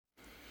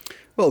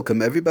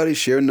Welcome everybody,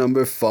 share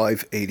number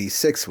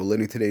 586. We're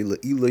learning today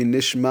Le'iloi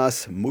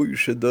Nishmas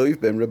Moshe Dov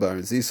ben Rabbi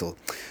Zisel.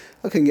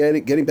 Okay,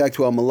 getting back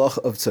to our malach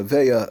of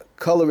Tzaveya,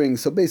 coloring.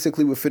 So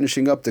basically we're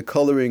finishing up the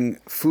coloring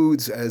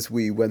foods as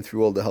we went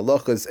through all the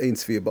halachas, Ein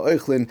Tzviya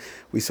Ba'eichlin.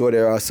 We saw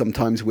there are some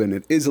times when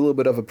it is a little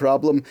bit of a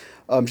problem.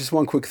 Just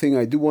one quick thing,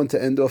 I do want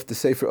to end off the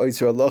Sefer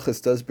Oitzer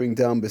Halachas does bring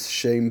down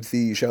B'Shem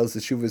the Shalos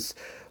Teshuvas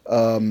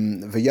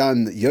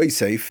V'yan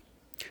Yosef,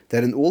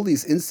 that in all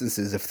these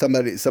instances, if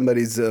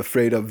somebody's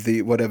afraid of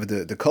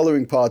the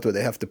coloring part, or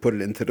they have to put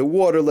it into the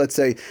water, let's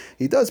say,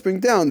 he does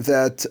bring down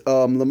that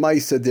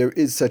lamaisa there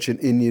is such an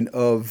inyan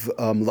of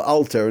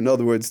la'alter, in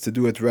other words, to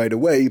do it right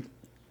away,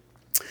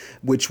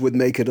 which would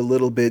make it a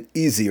little bit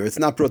easier. It's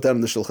not brought down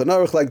in the Shulchan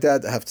Aruch like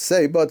that, I have to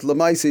say, but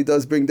Lamaisi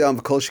does bring down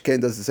V'kol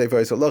Sheken, does the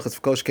Sefer Halachas,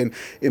 V'kol Sheken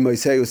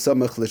Imoiseu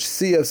Samach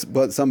L'Shsiyas,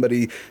 but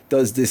somebody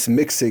does this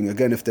mixing,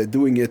 again, if they're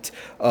doing it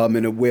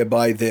in a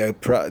whereby they're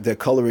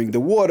coloring the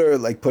water,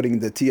 like putting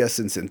the tea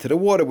essence into the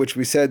water, which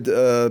we said,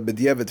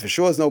 B'diavad for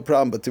sure is no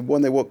problem, but the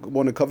one they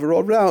want to cover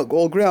all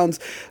grounds,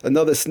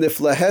 another sniff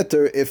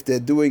laheter, if they're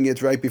doing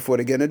it right before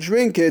they're going to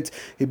drink it,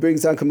 he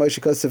brings down Kamash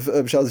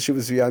Kasav Shal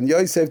Shuvas V'yan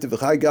Yosef, the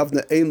V'chai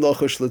Gavna Ein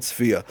Lochash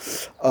L'Tzviya.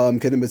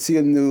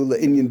 Kedemetzinu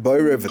le'inyan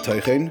borer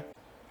v'toichen.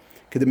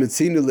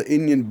 Kedemetzinu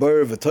le'inyan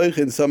borer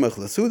v'toichen samach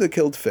l'suda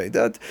killed fei.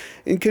 That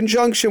in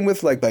conjunction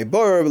with, like by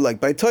borer, like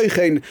by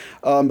toichen,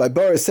 by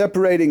borer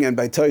separating and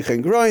by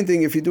toichen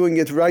grinding, if you're doing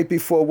it right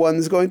before one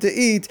is going to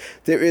eat,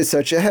 there is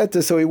such a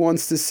heter. So he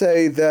wants to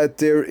say that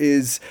there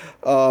is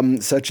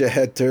such a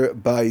heter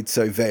by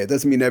tzoveh. It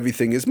doesn't mean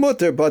everything is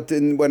mutter, but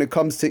when it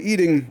comes to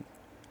eating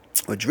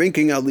or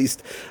drinking, at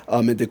least,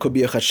 there could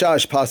be a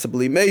chashash,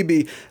 possibly,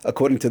 maybe,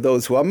 according to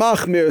those who are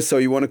machmir. So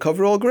you want to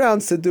cover all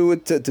grounds to do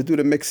it, to do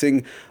the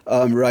mixing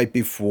right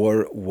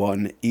before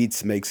one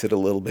eats, makes it a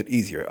little bit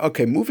easier.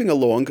 Okay, moving right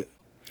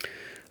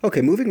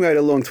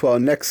along to our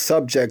next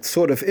subject,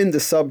 sort of in the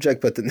subject,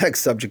 but the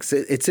next subject,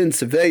 it's in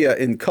Tzaveya,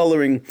 in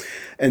coloring,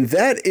 and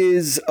that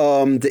is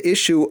the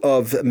issue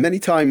of many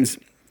times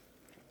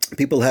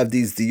people have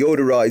these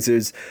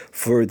deodorizers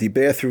for the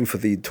bathroom, for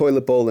the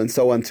toilet bowl, and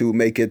so on, to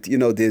make it,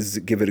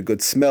 give it a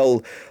good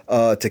smell,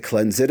 to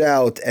cleanse it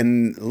out.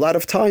 And a lot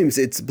of times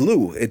it's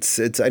blue.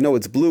 I know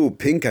it's blue,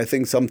 pink. I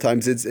think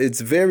sometimes it's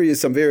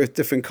some various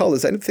different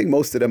colors. I don't think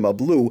most of them are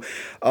blue.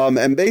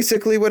 And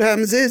basically what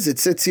happens is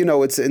it's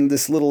in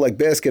this little like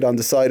basket on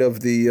the side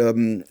of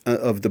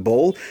the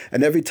bowl.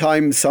 And every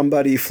time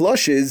somebody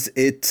flushes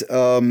it,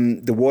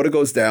 the water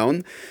goes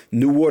down,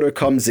 new water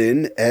comes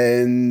in,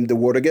 and the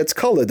water gets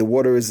colored. The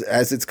water is,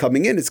 as it's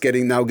coming in, it's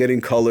now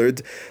getting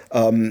colored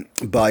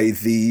by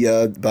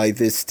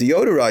this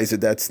deodorizer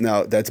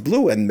that's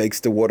blue and makes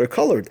the water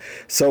colored.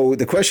 So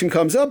the question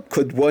comes up: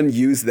 could one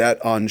use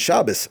that on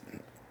Shabbos?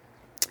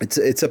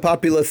 It's a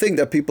popular thing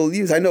that people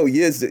use. I know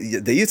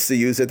they used to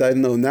use it. I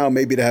don't know now.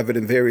 Maybe they have it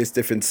in various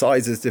different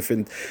sizes,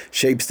 different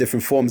shapes,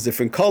 different forms,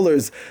 different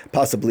colors,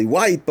 possibly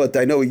white. But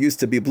I know it used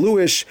to be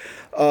bluish.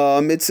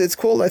 It's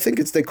called. I think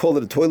they call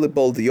it a toilet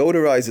bowl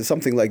deodorizer,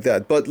 something like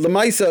that. But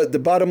Lamaisa, the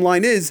bottom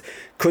line is,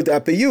 could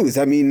that be used?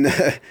 I mean,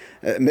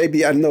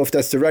 maybe I don't know if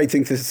that's the right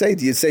thing to say.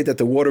 Do you say that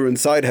the water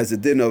inside has a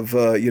din of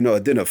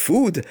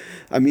food?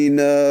 I mean,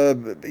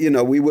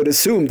 we would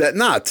assume that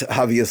not.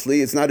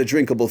 Obviously, it's not a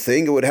drinkable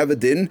thing. It would have a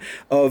din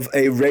of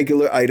a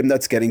regular item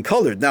that's getting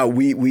colored. Now,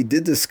 we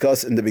did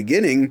discuss in the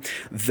beginning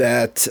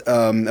that,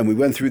 and we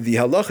went through the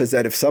halachas,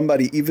 that if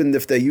somebody, even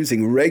if they're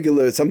using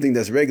something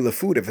that's regular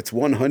food, if it's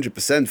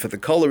 100% for the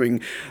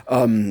coloring,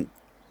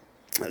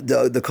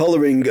 the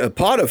coloring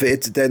part of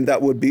it, then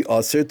that would be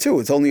usher too.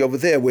 It's only over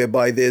there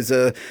whereby there's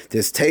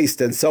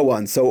taste and so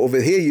on. So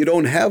over here you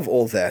don't have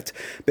all that.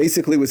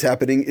 Basically what's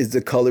happening is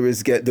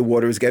the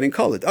water is getting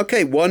colored.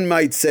 Okay, one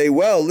might say,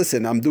 well,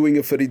 listen, I'm doing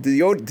it for the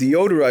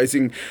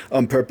deodorizing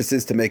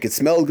purposes, to make it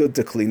smell good,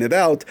 to clean it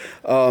out.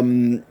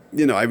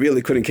 I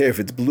really couldn't care if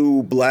it's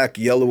blue, black,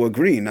 yellow, or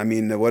green. I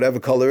mean, whatever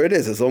color it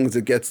is, as long as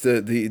it gets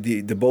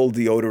the bowl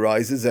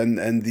deodorizes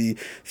and the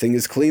thing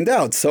is cleaned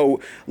out.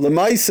 So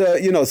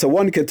Lamaisa, so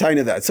one can tie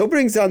to that. So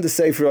brings down the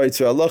Sefer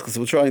Oitzer Halachas.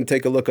 We'll try and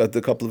take a look at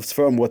a couple of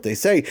Sfarim, what they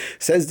say.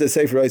 Says the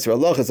Sefer Oitzer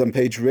Halachas on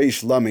page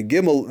Reish Lamed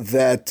Gimel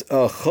that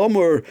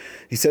Chomer,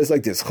 he says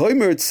like this: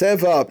 Chomer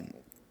Tzeva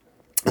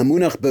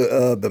Amunach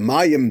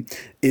b'mayim,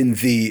 in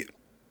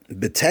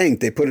the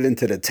tank, they put it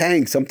into the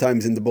tank,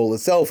 sometimes in the bowl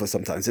itself, or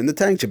sometimes in the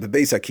tank, in the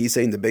Beis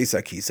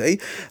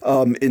HaKisei,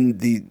 in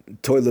the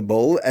toilet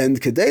bowl, and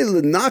kedei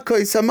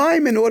l'nakoi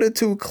samayim, in order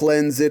to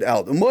cleanse it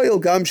out.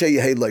 Umoyel gam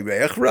sheyehei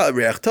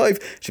reich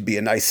toiv, should be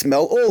a nice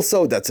smell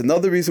also. That's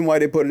another reason why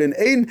they put it in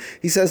ein.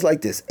 He says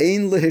like this: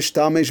 ein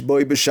lehishtamesh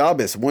boy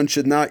b'Shabbos. One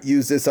should not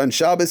use this on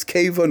Shabbos.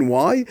 Kevon,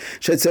 why?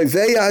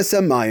 Shetzavei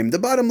samayim. The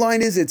bottom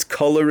line is it's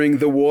coloring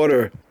the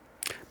water.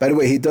 By the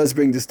way, he does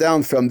bring this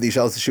down from the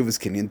Shalas Teshuvas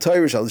Kinyan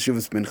Torah, Shalas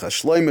Teshuvas Mincha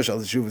Shloima,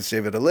 Shalas Teshuvas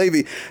Shevet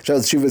HaLevi,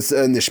 Shalas Teshuvas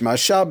Nishma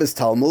Shabbos,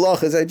 Tal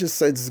Malach. As I just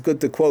said, it's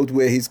good to quote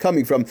where he's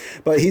coming from.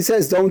 But he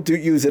says don't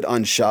use it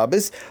on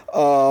Shabbos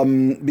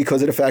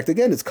because of the fact,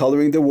 again, it's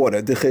coloring the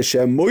water. When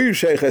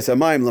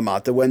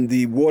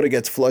the water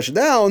gets flushed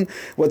down,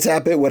 what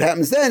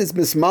happens then is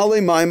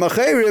Mismale Mayim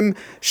Acherim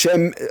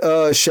Shem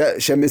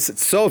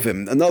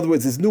Sovim. In other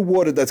words, there's new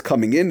water that's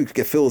coming in,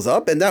 it fills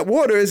up, and that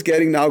water is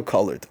getting now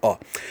colored.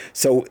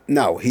 So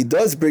now he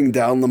does bring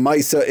down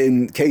Lamaisa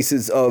in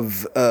cases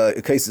of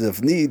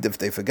need, if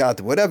they forgot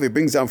or whatever. He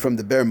brings down from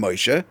the Ber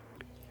Moshe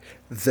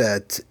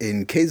that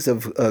in case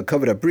of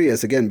Kavod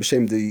Abrias, again,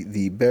 B'Shem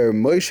the Ber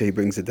Moshe, he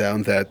brings it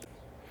down that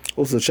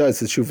also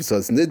Shalas Teshuvas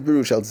as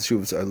Nidberu, Shalas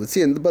Teshuvas are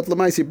Letzian, but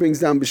Lamaisi brings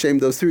down B'Shem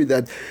those three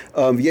that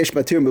Yesh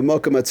Matir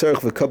B'Mokam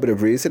Atzarech V'Kavod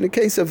Abrias. In a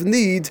case of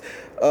need,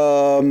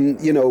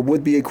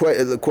 would be a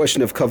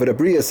question of Kavod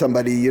Abrias.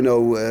 Somebody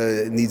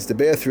needs the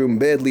bathroom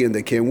badly and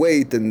they can't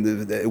wait,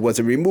 and it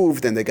wasn't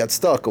removed and they got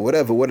stuck or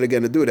whatever. What are they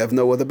going to do? They have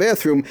no other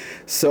bathroom.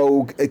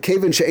 So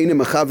Kevin She'enim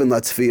Machavin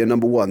Latzviyah,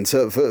 number one.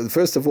 So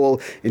first of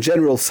all, in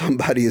general,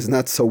 somebody is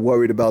not so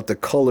worried about the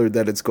color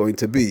that it's going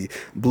to be.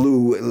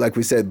 Blue, like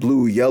we said,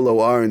 blue, yellow,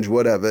 orange,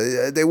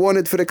 whatever. They want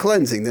it for the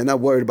cleansing. They're not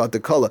worried about the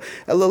color.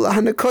 In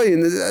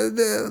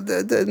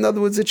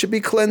other words, it should be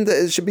cleansed.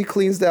 It should be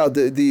cleansed out.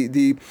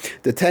 The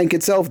tank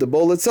itself, the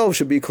bowl itself,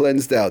 should be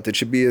cleansed out. It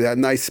should be a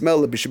nice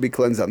smell. It should be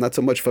cleansed out, not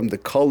so much from the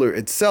color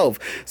itself.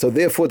 So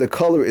therefore, the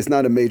color is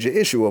not a major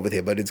issue over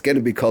here. But it's going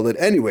to be colored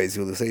anyways.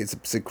 You'll say it's a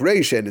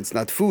secretion. It's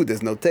not food.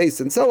 There's no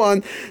taste, and so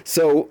on.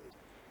 So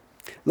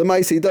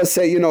Lamaisi does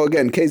say,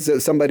 again, in case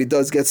somebody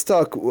does get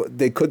stuck,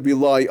 they could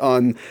rely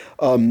on.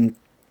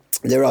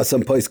 There are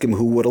some poskim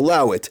who would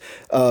allow it,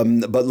 but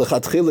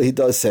lechatchila he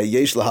does say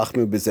yesh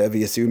lahachmir b'zeh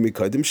v'yasir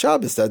mikodim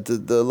Shabbos, that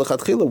the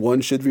lechatchila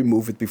one should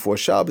remove it before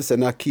Shabbos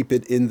and not keep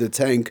it in the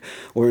tank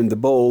or in the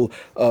bowl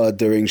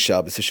during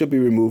Shabbos. It should be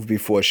removed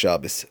before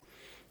Shabbos.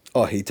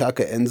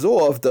 Hitaka ends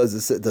off, does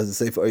it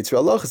say for Eitzer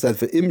Allah, that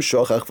for im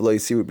shochach v'lo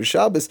yisiru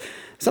b'Shabbos.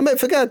 Somebody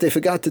they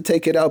forgot to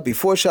take it out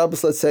before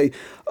Shabbos, let's say,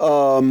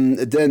 then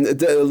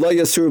lo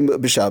yasiru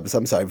b'Shabbos,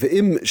 I'm sorry,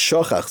 v'im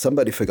shochach,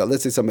 somebody forgot,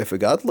 let's say somebody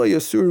forgot, lo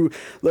yasiru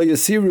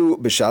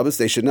b'Shabbos,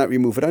 they should not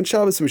remove it on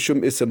Shabbos,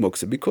 mishum issa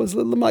muksa, because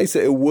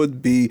l'maisa it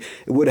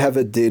would have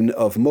a din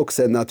of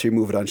muksa not to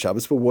remove it on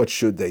Shabbos, but what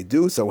should they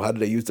do? So how do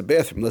they use the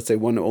bathroom? Let's say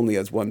one only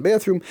has one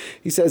bathroom.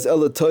 He says,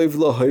 ela toiv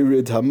lo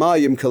hayrid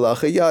hamayim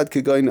kalachayad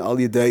kagayin al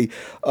yaday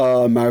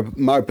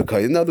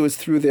marpekay. In other words,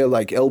 through their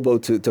elbow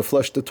to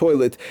flush the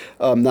toilet,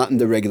 not in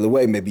the regular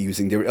way, maybe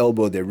using their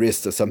elbow, their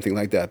wrist, or something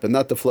like that, but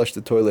not to flush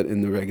the toilet in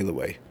the regular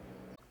way.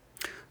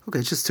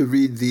 Okay, just to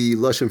read the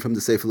Lashon from the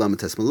Sefer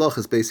Lamates Malach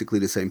is basically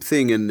the same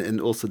thing, and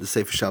also the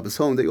Sefer Shabbos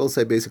Home, they all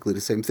say basically the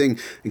same thing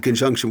in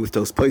conjunction with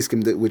those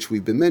poskim which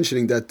we've been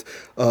mentioning, that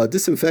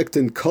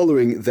disinfectant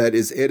coloring that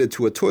is added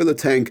to a toilet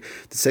tank,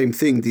 the same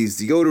thing, these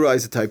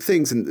deodorizer type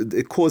things, and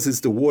it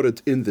causes the water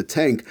in the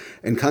tank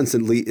and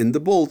constantly in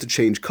the bowl to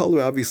change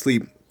color,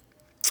 obviously.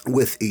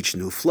 With each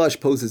new flush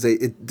poses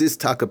this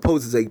taka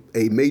poses a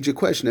major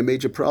question, a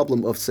major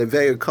problem of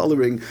severe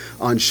coloring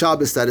on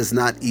Shabbos that is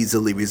not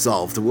easily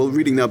resolved. We're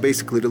reading now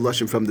basically the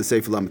Lashon from the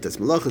Sefer Lamates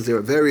Malachas. There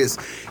are various,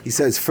 he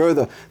says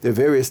further, there are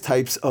various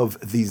types of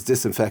these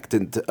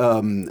disinfectant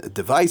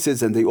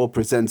devices, and they all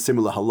present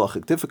similar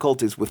halachic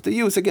difficulties with the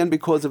use, again,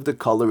 because of the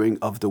coloring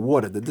of the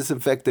water. The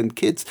disinfectant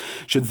kits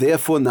should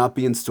therefore not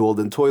be installed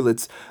in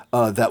toilets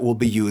that will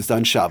be used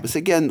on Shabbos.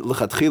 Again,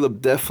 l'chatchila,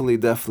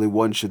 definitely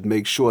one should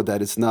make sure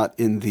that it's not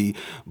in the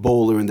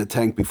bowl or in the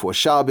tank before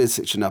Shabbos.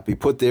 It should not be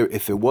put there.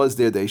 If it was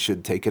there, they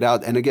should take it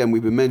out. And again,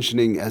 we've been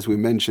mentioning, as we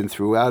mentioned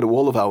throughout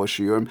all of our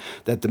shiurim,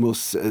 that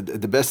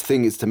the best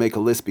thing is to make a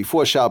list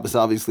before Shabbos.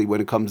 Obviously,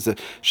 when it comes to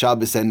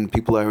Shabbos and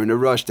people are in a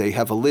rush, they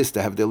have a list.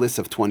 They have their list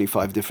of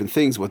 25 different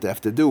things, what they have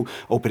to do,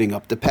 opening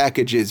up the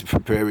packages,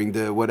 preparing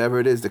the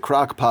whatever it is, the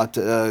crock pot,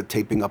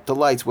 taping up the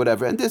lights,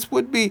 whatever. And this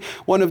would be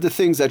one of the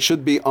things that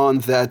should be on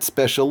that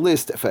special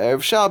list for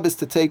Erev Shabbos,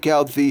 to take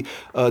out the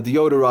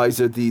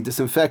deodorizer, the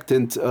disinfectant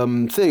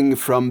thing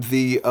from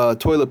the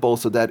toilet bowl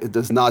so that it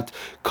does not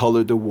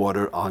color the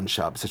water on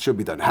Shabbos. It should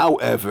be done.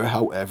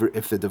 However,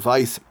 if the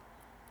device,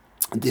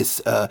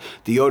 this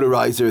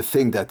deodorizer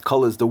thing that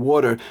colors the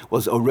water,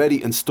 was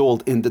already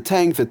installed in the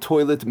tank, the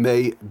toilet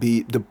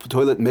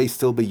may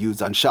still be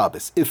used on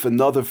Shabbos. If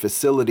another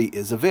facility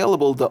is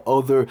available, the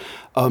other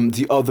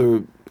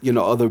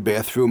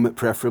bathroom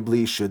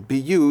preferably should be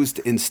used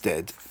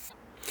instead.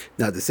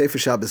 Now, the Sefer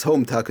Shabbos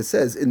Home Taka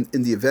says, in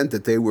the event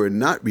that they were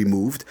not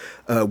removed,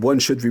 one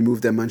should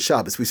remove them on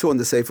Shabbos. We saw in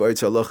the Sefer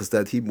Eitzer Halachos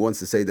that he wants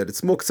to say that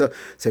it's muksa.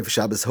 Sefer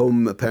Shabbos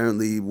Home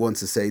apparently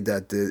wants to say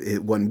that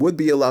one would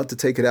be allowed to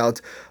take it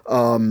out.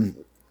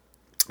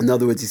 In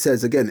other words, he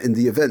says, again, in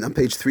the event, on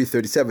page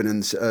 337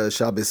 in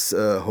Shabbos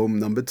home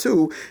number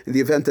 2, in the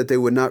event that they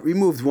were not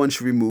removed, one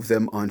should remove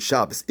them on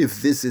Shabbos.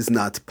 If this is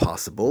not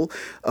possible,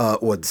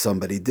 or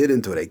somebody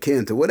didn't, or they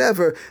can't, or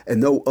whatever,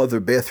 and no other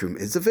bathroom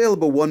is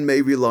available, one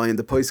may rely on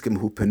the poskim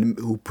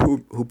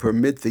who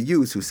permit the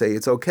use, who say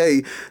it's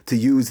okay to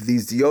use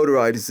these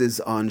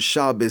deodorizers on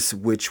Shabbos,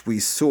 which we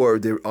saw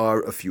there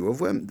are a few of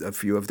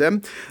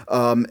them,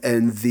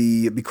 and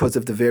because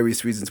of the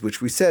various reasons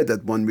which we said,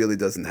 that one really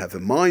doesn't have a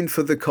mind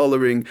for the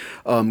coloring,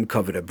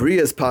 covered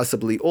abrias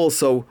possibly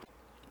also.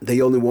 They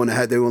only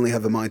have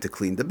a mind to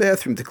clean the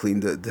bathroom, to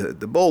clean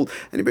the bowl.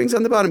 And he brings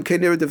on the bottom,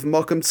 Keneridiv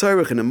Makam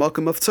Tzarech, in a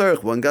Makam of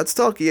Tzarech, one got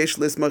stuck, Yesh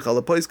Lismach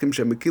Alapoiskim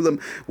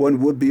Shemakilim, one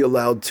would be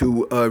allowed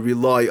to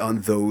rely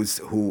on those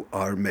who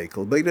are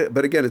makel.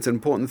 But again, it's an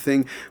important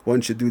thing.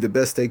 One should do the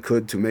best they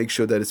could to make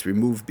sure that it's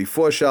removed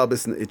before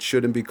Shabbos, and it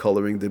shouldn't be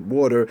coloring the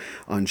water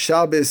on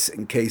Shabbos.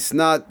 In case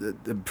not,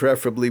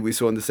 preferably, we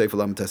saw in the Sefer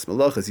Lamates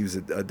Malachas, use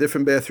a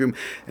different bathroom.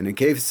 And in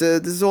case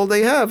this is all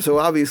they have, so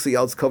obviously,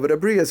 else covered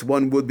abrias,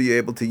 one would be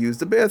able to use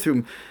the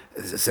bathroom.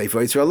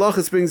 Sefer Yitzra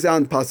Halachas brings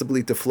down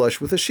possibly to flush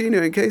with a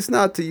shiner. In case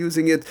not, to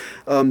using it,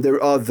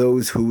 there are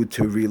those who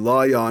to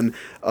rely on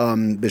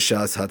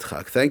b'shas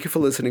hadchak. Thank you for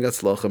listening.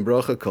 Atzlach and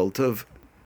bracha kol tov.